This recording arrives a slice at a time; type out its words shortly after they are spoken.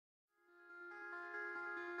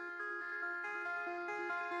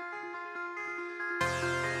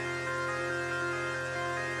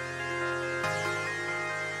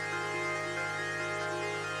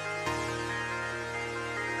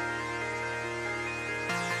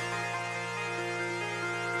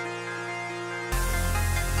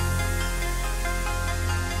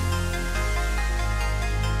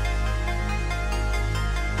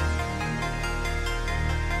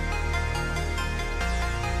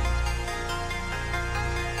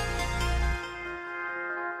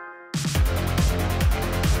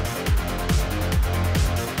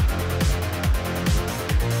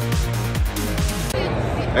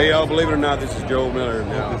Hey y'all, believe it or not, this is Joel Miller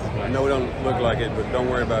now. I know we don't look like it, but don't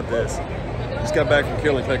worry about this. Just got back from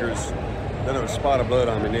killing clickers. Don't have a spot of blood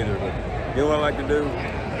on me neither, but you know what I like to do?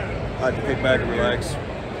 I like to kick back and relax. It's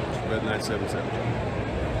Red 977.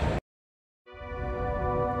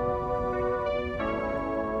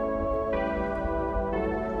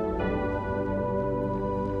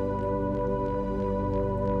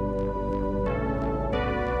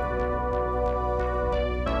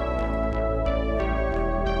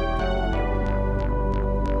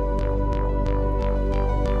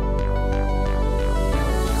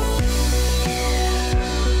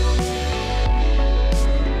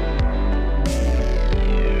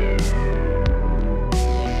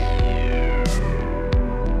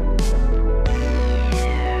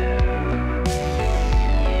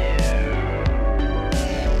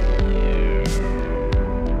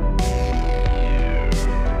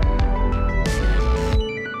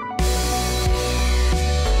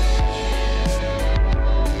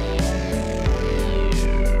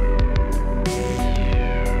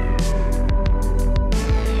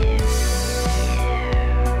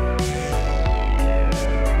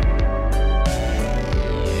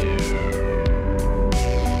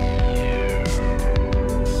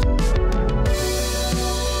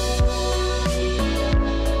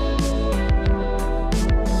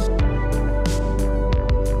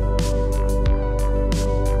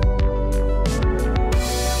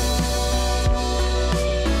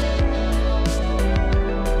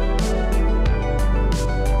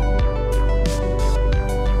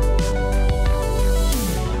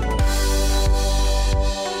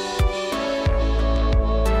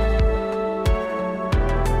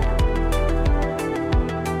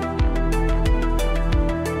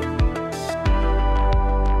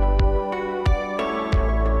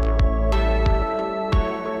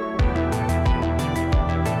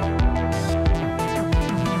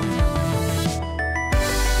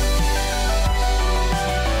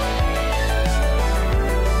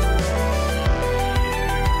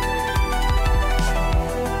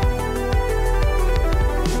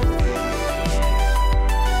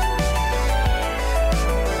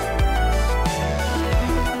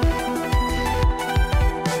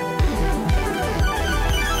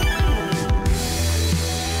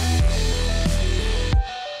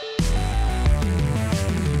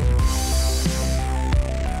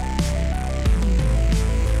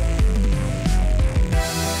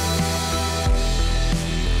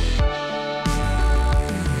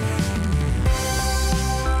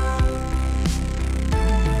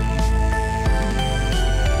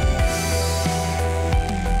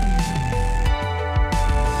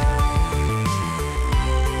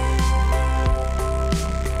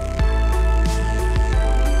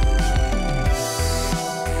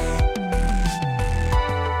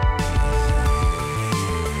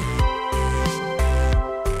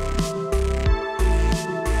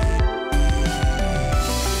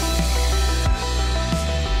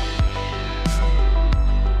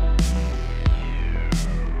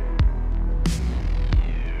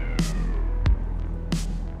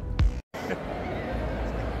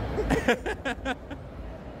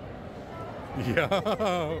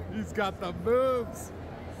 Yo, he's got the moves.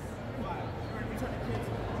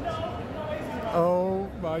 Oh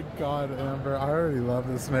my God, Amber, I already love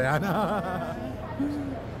this man.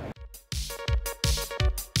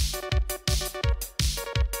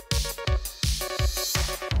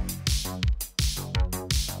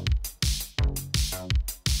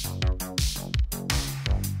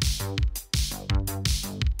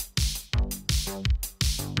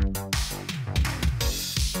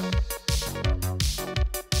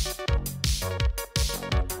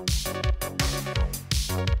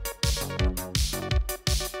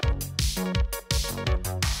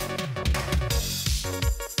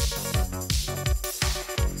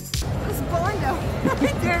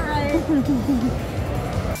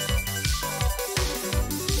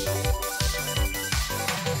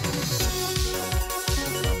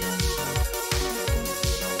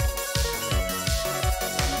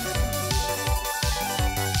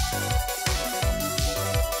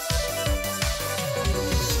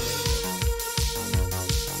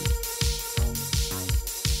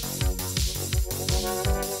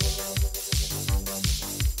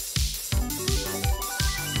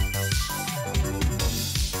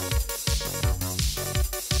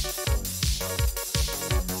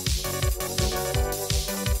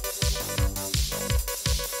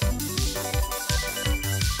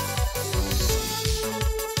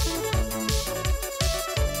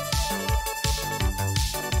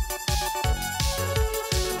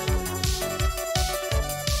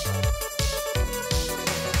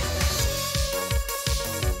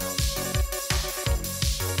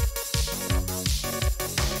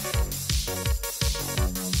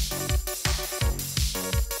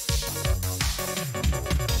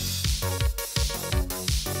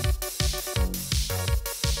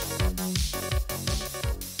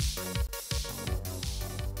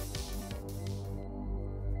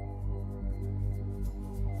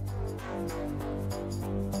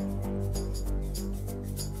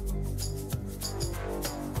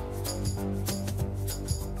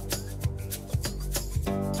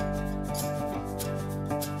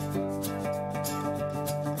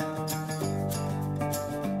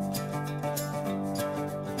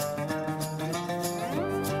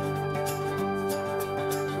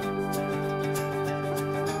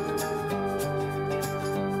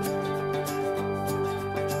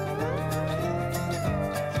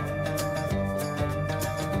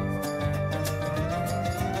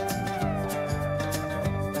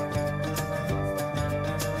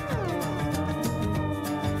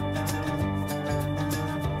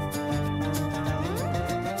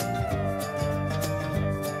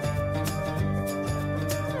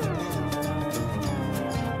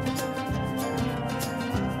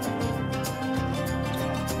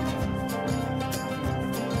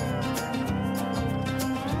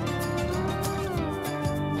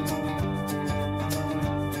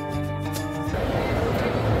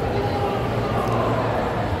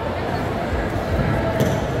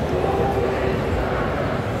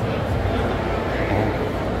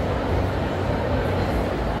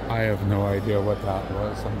 I have no idea what that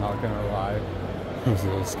was, I'm not gonna lie. It was a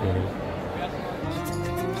little scary.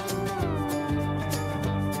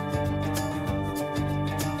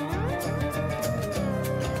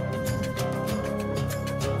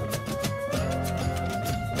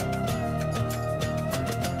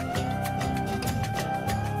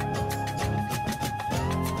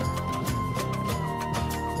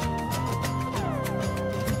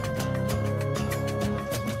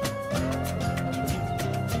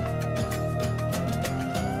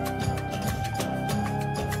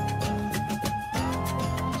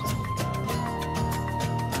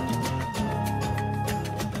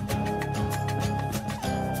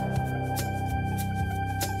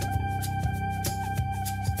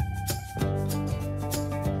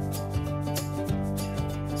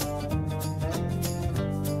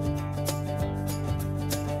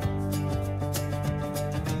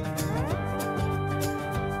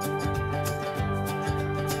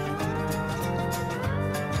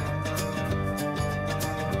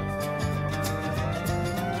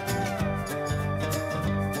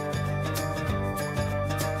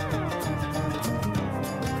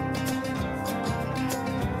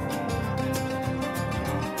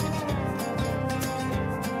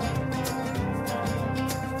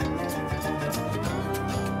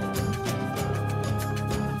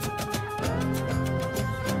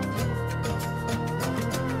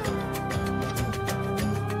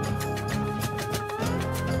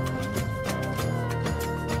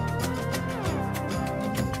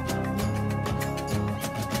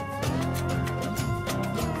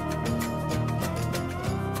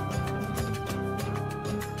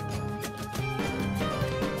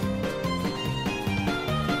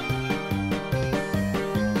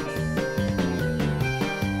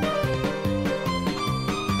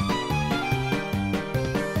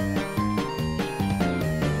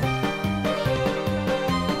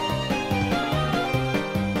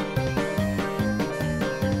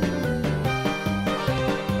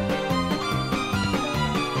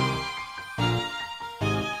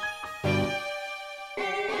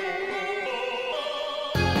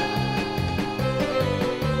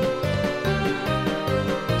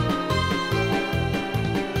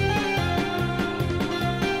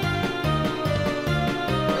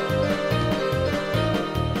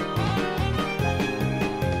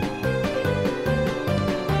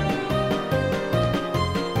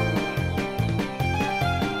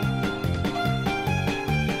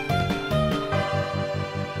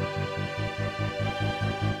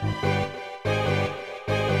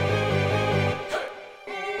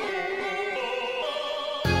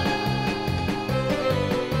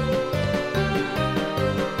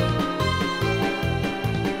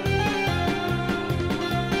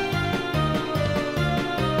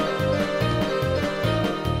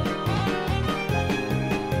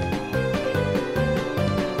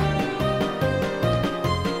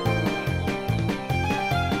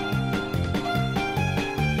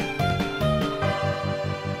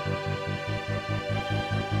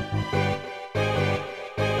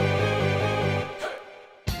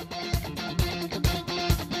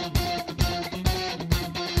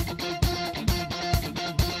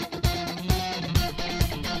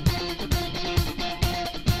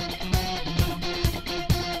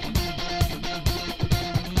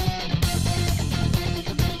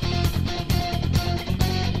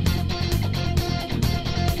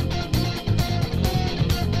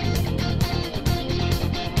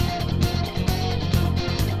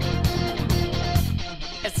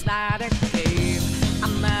 It's not a game,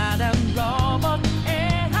 I'm not a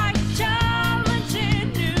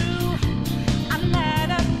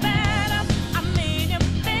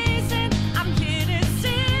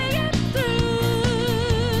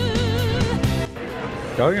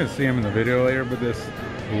Y'all gonna see him in the video later, but this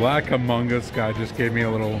Black Among Us guy just gave me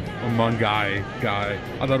a little Among guy.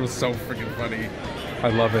 I thought it was so freaking funny. I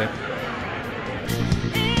love it.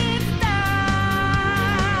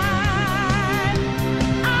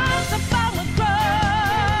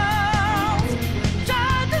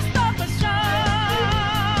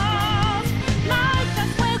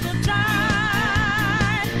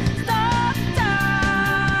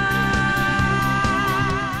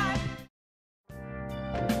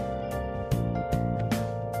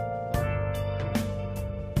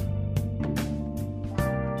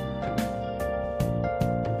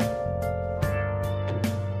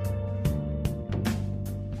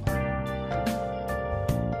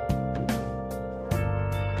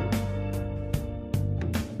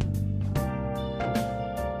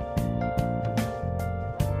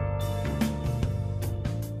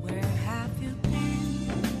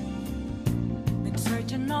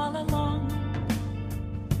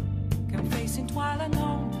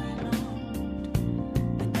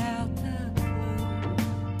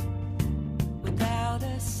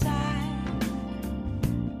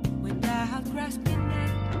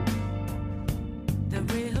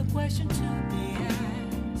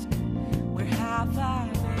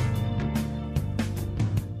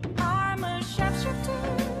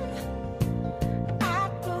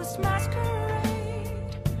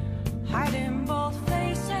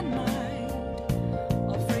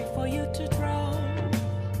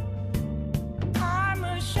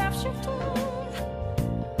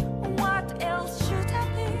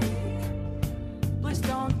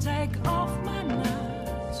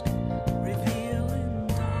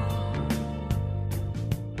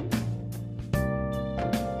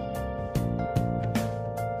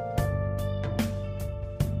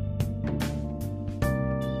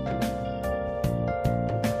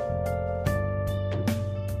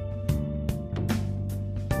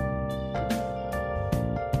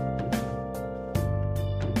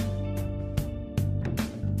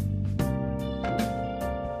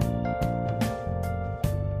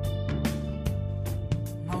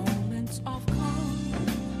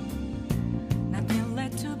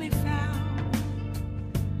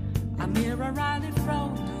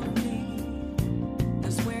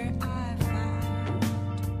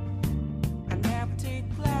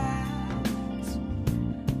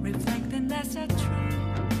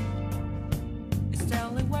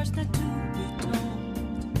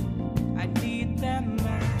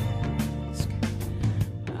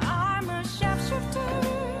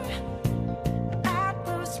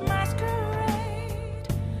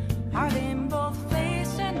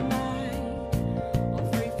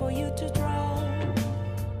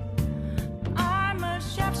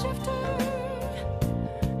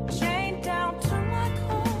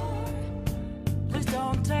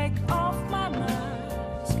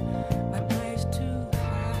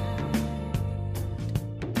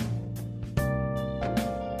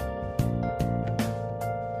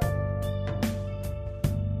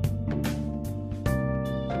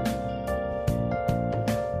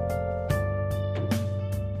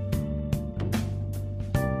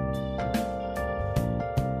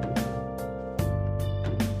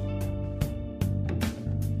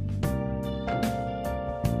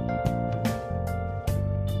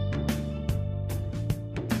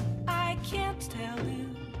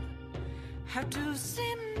 How to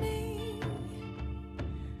see me?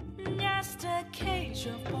 Just a cage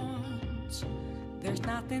of bones. There's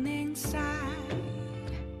nothing inside.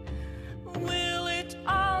 Will it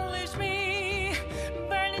always be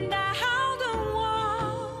burning down the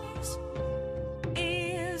walls?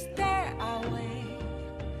 Is there a way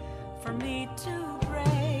for me to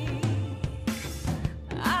break?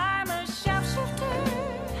 I'm a sharpshooter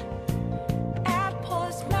at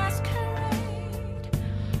post masquerade.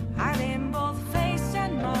 I'm in both face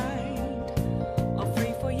and mind, all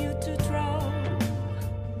free for you to draw.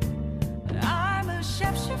 I'm a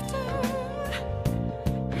shapeshifter,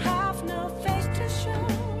 have no face to show.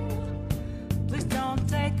 Please don't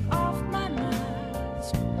take off my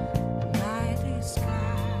mask, my disguise.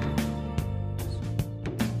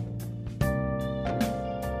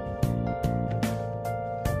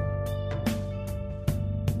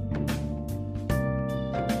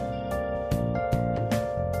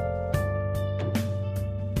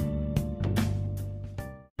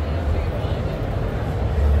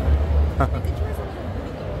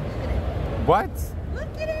 What?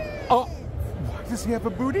 Look at it! Oh, why does he have a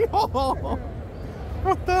booty hole?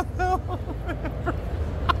 What the hell?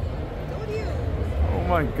 Told you. Oh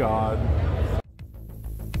my god.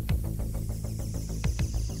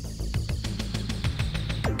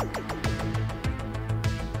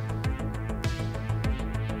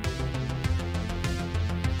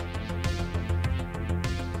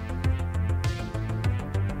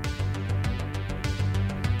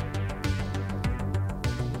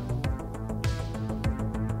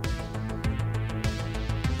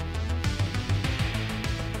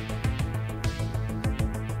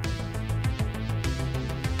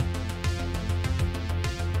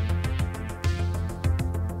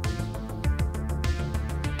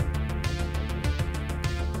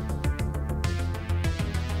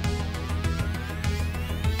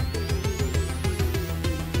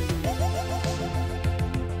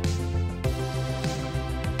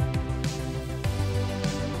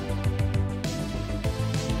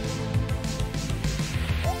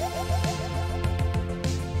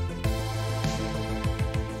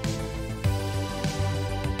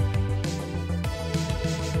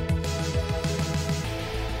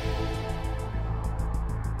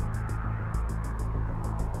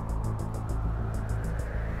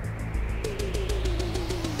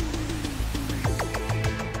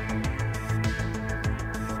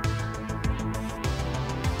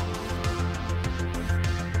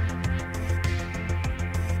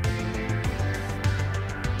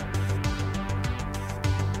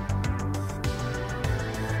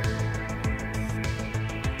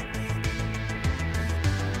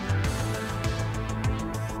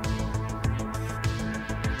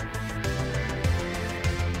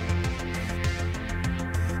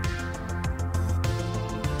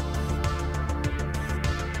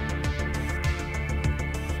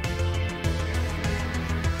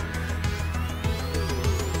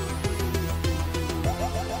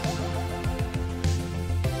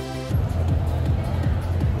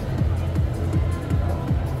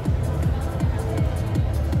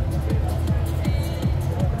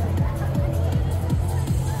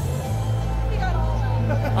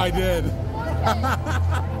 I did. I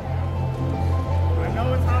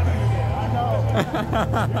know it's hot in here. I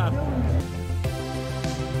know.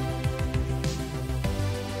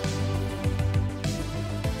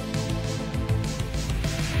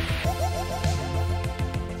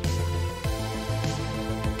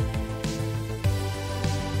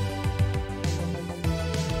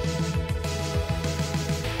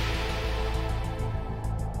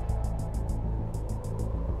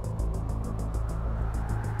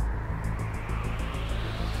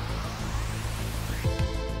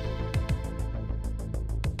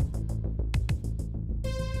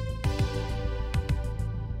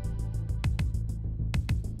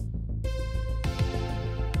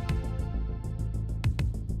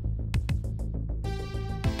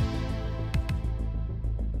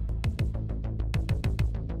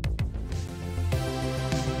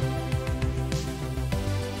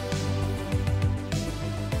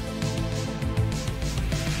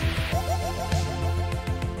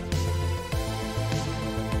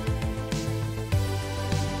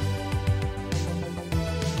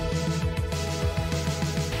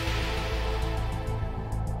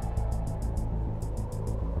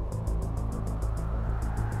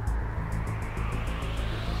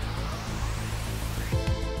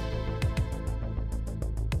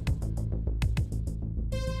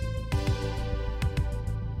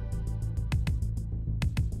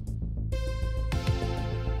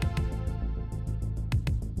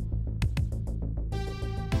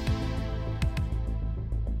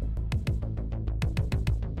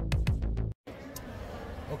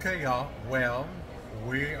 Okay, y'all. Well,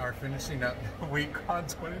 we are finishing up WeebCon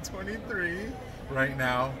 2023 right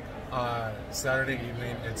now. Saturday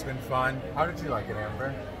evening. It's been fun. How did you like it,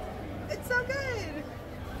 Amber? It's so good.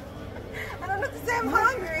 I don't know what to say. I'm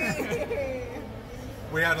hungry.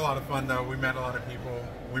 We had a lot of fun, though. We met a lot of people.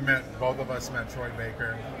 Both of us met Troy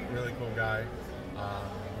Baker, really cool guy.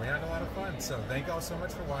 We had a lot of fun. So thank y'all so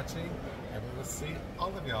much for watching, and we will see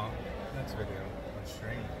all of y'all next video on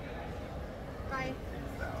stream. Bye.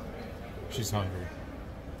 She's hungry.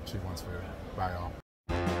 She wants food. Bye, y'all.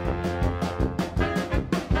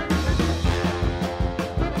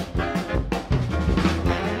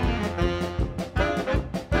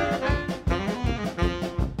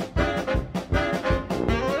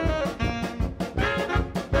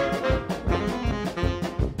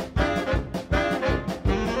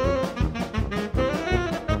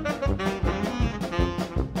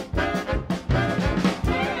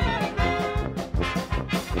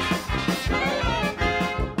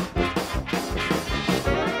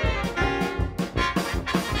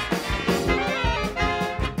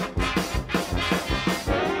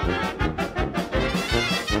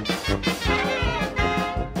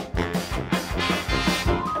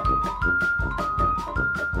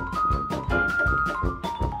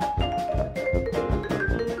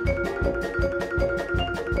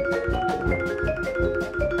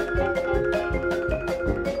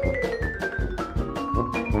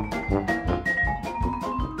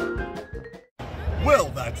 Well,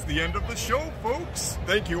 that's the end of the show, folks.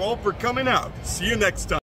 Thank you all for coming out. See you next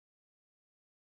time.